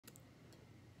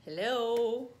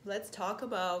Hello, let's talk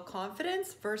about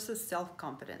confidence versus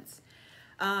self-confidence.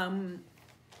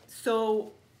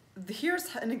 So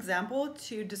here's an example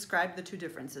to describe the two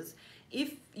differences.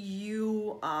 If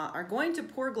you are going to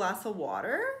pour a glass of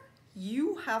water,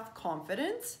 you have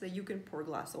confidence that you can pour a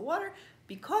glass of water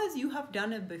because you have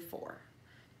done it before.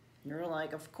 You're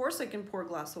like, of course I can pour a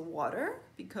glass of water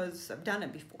because I've done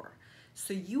it before.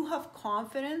 So you have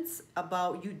confidence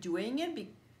about you doing it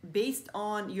based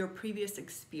on your previous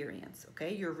experience,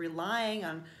 okay? You're relying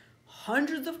on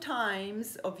hundreds of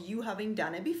times of you having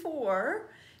done it before,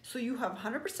 so you have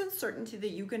 100% certainty that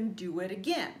you can do it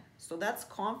again. So that's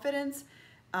confidence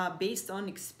based on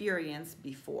experience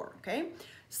before, okay?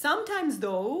 Sometimes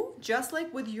though, just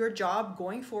like with your job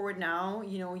going forward now,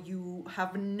 you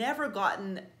have never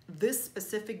gotten this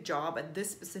specific job at this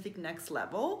specific next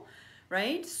level,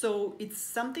 right? So it's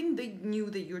something that new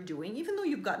that you're doing, even though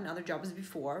you've gotten other jobs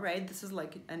before, right? This is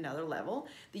like another level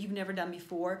that you've never done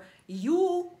before.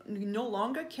 You no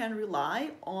longer can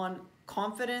rely on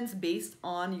confidence based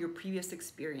on your previous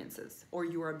experiences or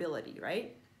your ability,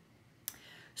 right?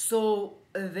 So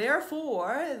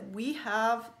therefore, we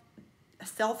have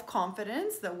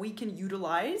self-confidence that we can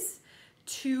utilize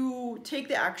to take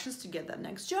the actions to get that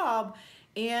next job.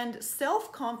 And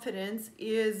self-confidence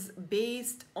is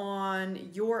based on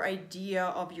your idea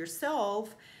of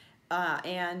yourself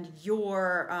and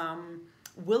your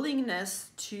willingness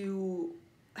to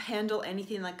handle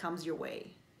anything that comes your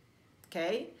way,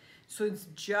 okay? So it's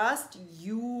just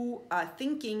you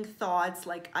thinking thoughts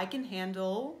like, I can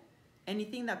handle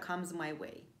anything that comes my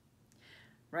way,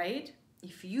 right?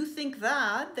 If you think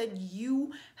that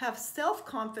you have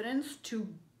self-confidence to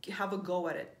have a go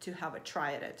at it, to have a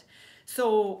try at it.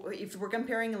 So if we're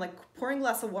comparing like pouring a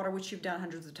glass of water, which you've done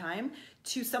hundreds of times,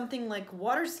 to something like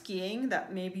water skiing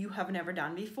that maybe you have never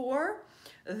done before,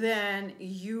 then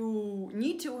you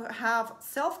need to have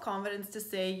self-confidence to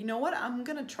say, you know what, I'm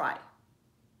gonna try.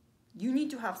 You need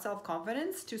to have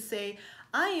self-confidence to say,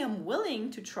 I am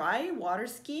willing to try water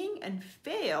skiing and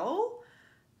fail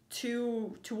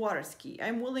to water ski.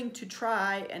 I'm willing to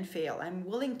try and fail. I'm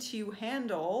willing to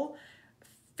handle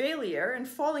failure and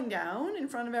falling down in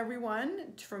front of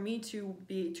everyone for me to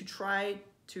try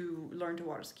to learn to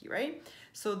water ski, right?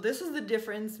 So this is the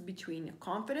difference between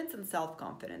confidence and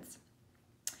self-confidence.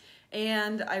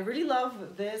 And I really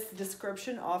love this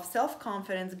description of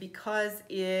self-confidence because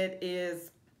it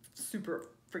is super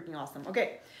freaking awesome.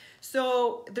 Okay,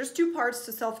 so there's two parts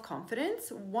to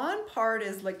self-confidence. One part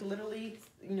is like literally,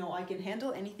 I can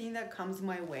handle anything that comes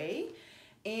my way.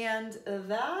 And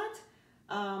that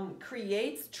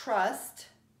creates trust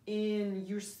in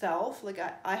yourself. Like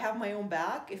I have my own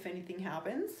back if anything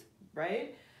happens,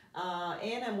 right?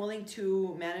 And I'm willing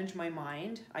to manage my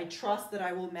mind. I trust that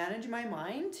I will manage my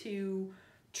mind to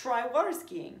try water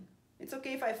skiing. It's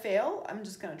okay if I fail, I'm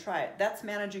just gonna try it. That's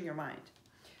managing your mind.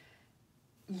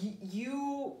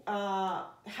 You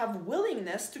have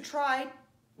willingness to try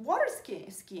water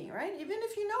skiing, right? Even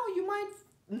if you might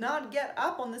not get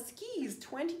up on the skis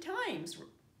 20 times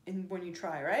when you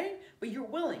try, right? But you're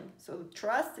willing. So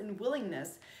trust and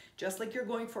willingness, just like you're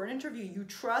going for an interview, you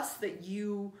trust that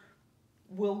you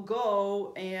will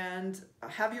go and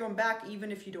have your own back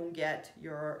even if you don't get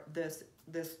this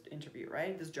interview,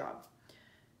 right? This job.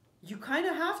 You kind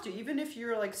of have to, even if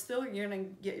you're like still, you're gonna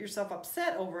get yourself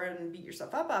upset over it and beat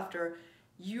yourself up after,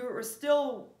 you're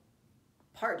still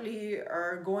partly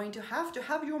are going to have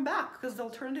your own back because the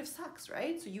alternative sucks,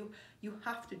 right? So you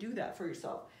have to do that for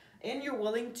yourself. And you're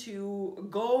willing to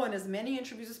go on as many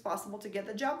interviews as possible to get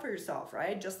the job for yourself,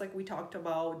 right? Just like we talked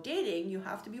about dating, you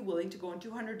have to be willing to go on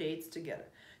 200 dates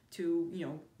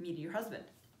to meet your husband.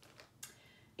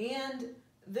 And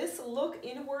this look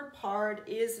inward part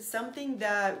is something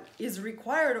that is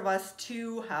required of us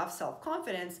to have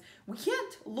self-confidence. We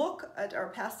can't look at our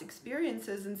past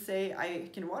experiences and say, I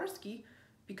can water ski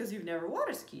because you've never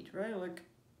water skied, right? Like,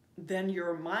 then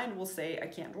your mind will say, I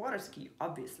can't water ski,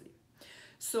 obviously.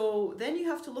 So then you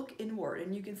have to look inward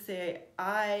and you can say,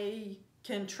 I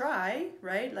can try,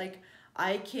 right? Like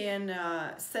I can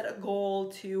set a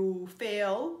goal to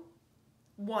fail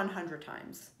 100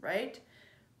 times, right?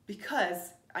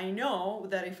 Because I know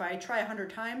that if I try 100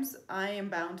 times, I am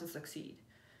bound to succeed,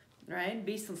 right?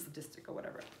 Based on statistic or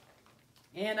whatever.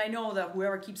 And I know that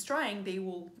whoever keeps trying, they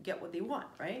will get what they want,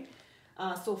 right?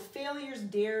 So failures,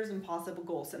 dares, impossible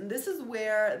goals. And this is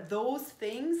where those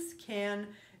things can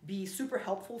be super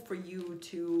helpful for you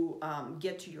to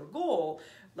get to your goal.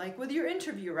 Like with your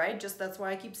interview, right? Just that's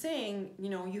why I keep saying,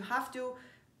 you have to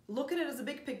look at it as a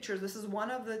big picture. This is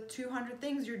one of the 200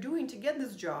 things you're doing to get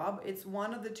this job. It's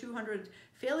one of the 200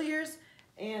 failures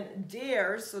And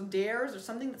dares, so dares are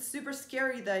something that's super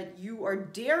scary that you are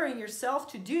daring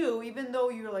yourself to do, even though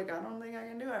you're like, I don't think I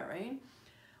can do it, right?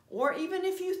 Or even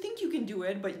if you think you can do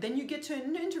it, but then you get to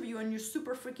an interview and you're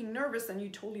super freaking nervous and you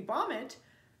totally bomb it.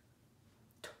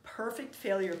 Perfect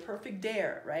failure, perfect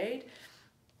dare, right?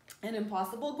 An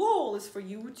impossible goal is for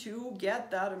you to get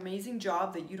that amazing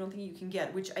job that you don't think you can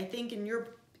get, which I think in your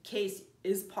case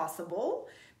is possible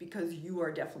because you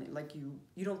are definitely like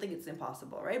you don't think it's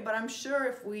impossible, right? But I'm sure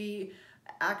if we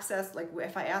access, like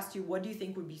if I asked you what do you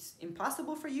think would be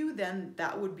impossible for you, then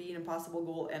that would be an impossible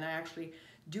goal. And I actually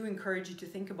do encourage you to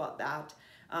think about that.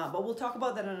 But we'll talk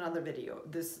about that in another video.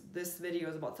 This video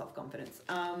is about self-confidence,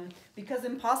 because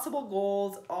impossible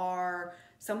goals are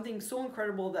something so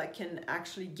incredible that can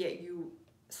actually get you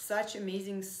such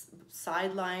amazing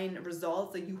sideline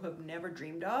results that you have never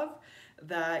dreamed of,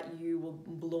 that you will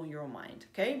blow your own mind,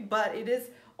 okay? But it is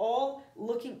all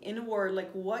looking inward,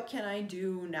 like what can I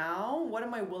do now? What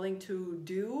am I willing to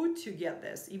do to get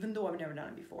this, even though I've never done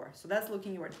it before? So that's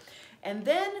looking inward. And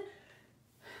then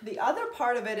the other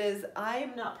part of it is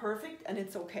I'm not perfect and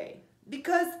it's okay.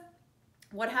 Because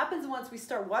what happens once we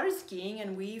start water skiing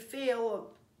and we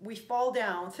fail, we fall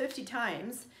down 50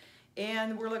 times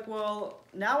and we're like, well,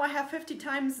 now I have 50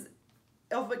 times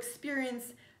of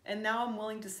experience and now I'm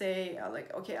willing to say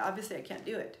like, okay, obviously I can't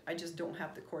do it. I just don't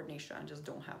have the coordination. I just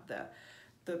don't have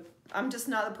I'm just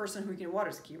not the person who can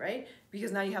water ski, right?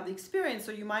 Because now you have the experience,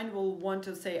 so your mind will want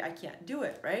to say, I can't do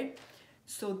it, right?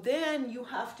 So then you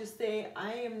have to say,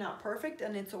 I am not perfect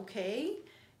and it's okay.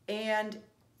 And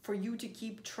for you to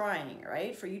keep trying,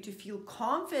 right? For you to feel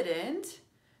confident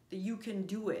that you can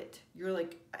do it. You're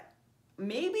like,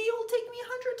 maybe it will take me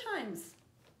 100 times,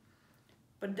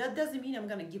 but that doesn't mean I'm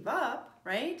gonna give up,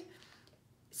 right?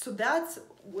 So that's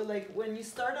like when you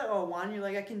start at one, you're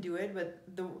like, I can do it, but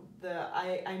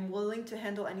I'm willing to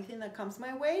handle anything that comes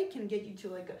my way can get you to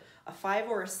like a 5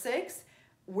 or a 6.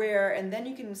 And then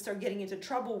you can start getting into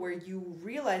trouble where you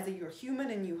realize that you're human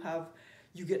and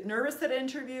you get nervous at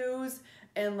interviews,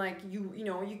 and like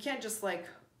you can't just like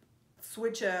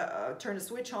turn a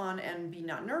switch on and be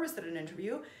not nervous at an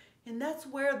interview. And that's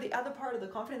where the other part of the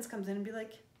confidence comes in and be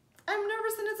like, I'm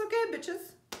nervous and it's okay,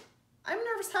 bitches. I'm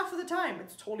nervous half of the time.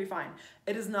 It's totally fine.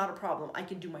 It is not a problem. I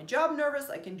can do my job nervous.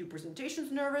 I can do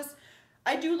presentations nervous.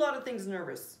 I do a lot of things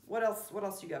nervous. What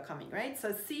else you got coming, right?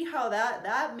 So see how that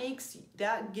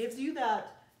gives you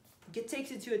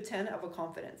takes you to a 10 of a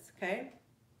confidence, okay?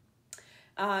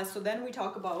 So then we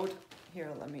talk about,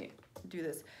 here, let me do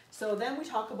this. So then we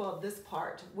talk about this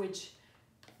part, which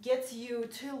gets you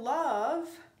to love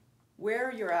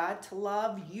where you're at, to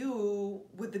love you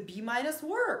with the B-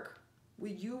 work,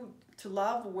 with you to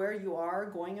love where you are,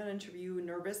 going on an interview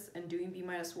nervous and doing B-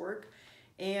 work,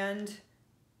 and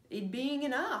it being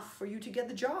enough for you to get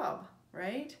the job,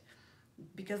 right?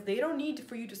 Because they don't need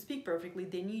for you to speak perfectly.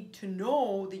 They need to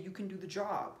know that you can do the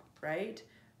job, right?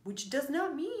 Which does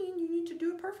not mean you need to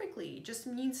do it perfectly. It just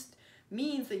means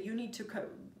that you need to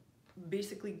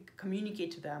basically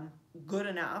communicate to them good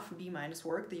enough, B-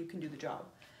 work, that you can do the job.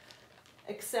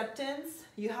 Acceptance,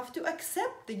 you have to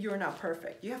accept that you're not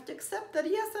perfect. You have to accept that,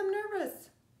 yes, I'm nervous.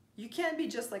 You can't be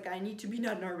just like, I need to be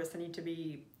not nervous. I need to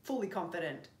be fully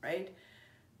confident, right?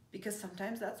 Because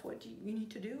sometimes that's what you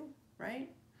need to do, right?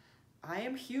 I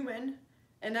am human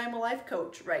and I'm a life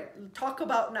coach, right? Talk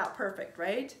about not perfect,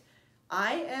 right?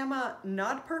 I am a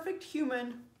not perfect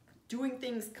human doing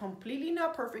things completely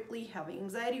not perfectly, having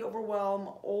anxiety, overwhelm,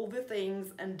 all the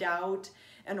things, and doubt,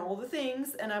 and all the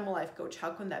things, and I'm a life coach.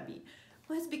 How can that be?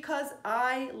 Well, it's because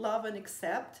I love and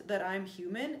accept that I'm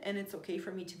human and it's okay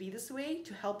for me to be this way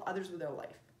to help others with their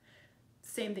life.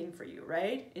 Same thing for you,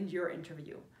 right? In your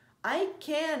interview. I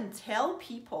can tell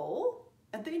people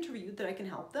at the interview that I can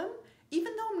help them,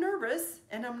 even though I'm nervous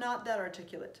and I'm not that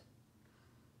articulate,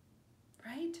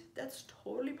 right? That's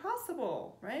totally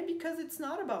possible, right? Because it's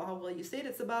not about how well you say it,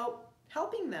 it's about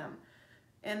helping them.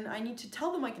 And I need to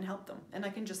tell them I can help them. And I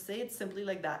can just say it simply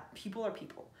like that. People are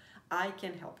people. I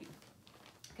can help you,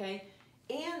 okay?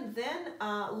 And then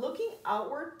looking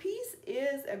outward piece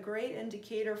is a great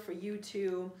indicator for you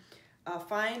to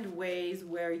find ways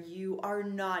where you are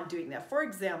not doing that. For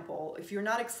example, if you're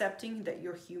not accepting that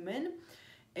you're human,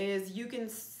 is you can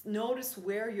notice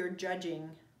where you're judging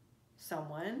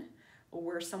someone or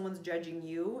where someone's judging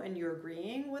you and you're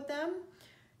agreeing with them.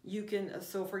 You can,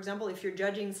 so for example, if you're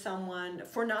judging someone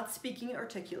for not speaking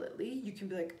articulately, you can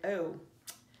be like, oh,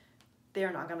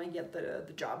 they're not gonna get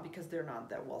the job because they're not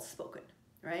that well spoken,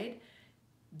 right?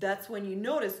 That's when you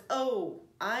notice, oh,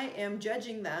 I am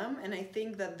judging them and I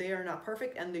think that they are not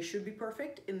perfect and they should be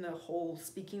perfect in the whole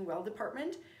speaking well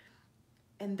department.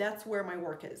 And that's where my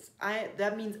work is.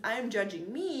 That means I'm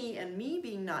judging me and me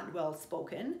being not well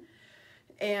spoken,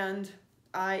 and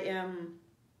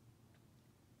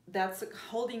that's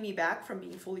holding me back from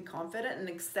being fully confident and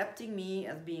accepting me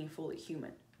as being fully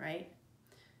human, right?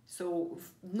 So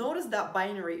notice that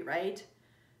binary, right?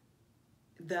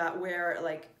 That where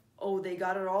like, oh, they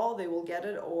got it all, they will get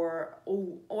it, or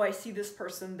oh, I see this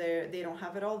person there, they don't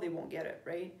have it all, they won't get it,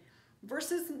 right?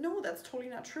 Versus, no, that's totally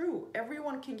not true.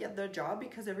 Everyone can get their job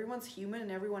because everyone's human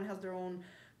and everyone has their own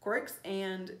quirks,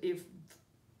 and if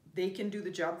they can do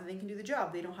the job, then they can do the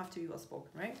job. They don't have to be well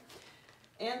spoken, right?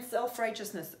 And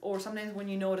self-righteousness, or sometimes when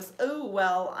you notice, oh,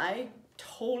 well, I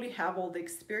totally have all the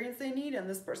experience they need and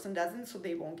this person doesn't, so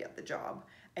they won't get the job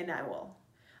and I will.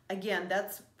 Again,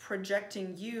 that's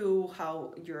projecting you,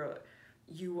 how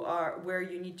you are, where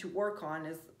you need to work on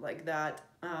is like that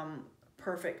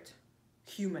perfect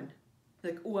human.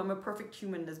 Like, oh, I'm a perfect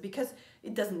human, is because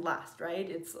it doesn't last, right?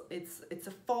 It's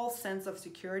a false sense of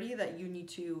security that you need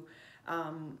to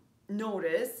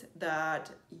notice,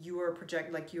 that you are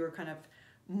like you're kind of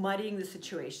muddying the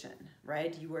situation,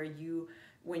 right?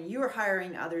 When you're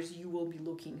hiring others, you will be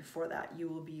looking for that. You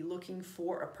will be looking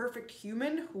for a perfect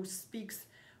human who speaks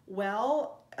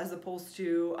well, as opposed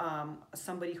to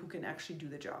somebody who can actually do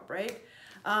the job, right?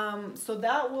 So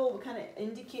that will kind of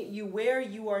indicate you where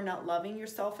you are not loving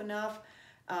yourself enough.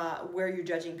 Where you're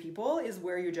judging people is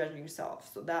where you're judging yourself.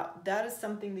 So that is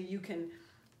something that you can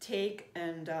take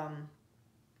and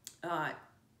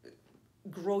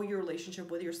grow your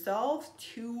relationship with yourself,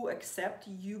 to accept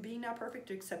you being not perfect,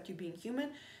 to accept you being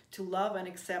human, to love and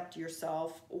accept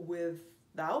yourself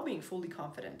without being fully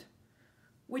confident,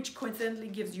 which coincidentally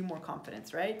gives you more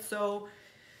confidence, right? So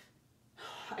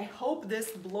I hope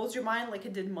this blows your mind like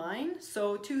it did mine.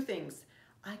 So 2 things: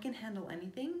 I can handle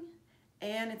anything,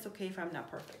 and it's okay if I'm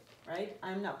not perfect, right?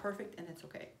 I'm not perfect and it's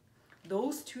okay.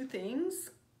 Those 2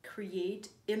 things create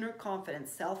inner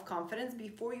confidence, self-confidence,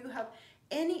 before you have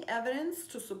any evidence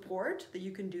to support that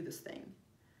you can do this thing,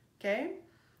 okay?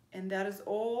 And that is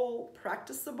all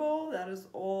practicable, that is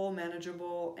all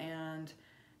manageable, and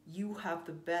you have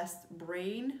the best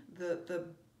brain,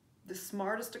 the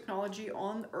smartest technology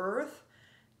on earth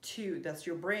that's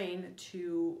your brain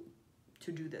to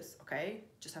do this, okay?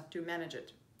 Just have to manage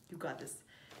it. You got this.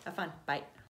 Have fun. Bye.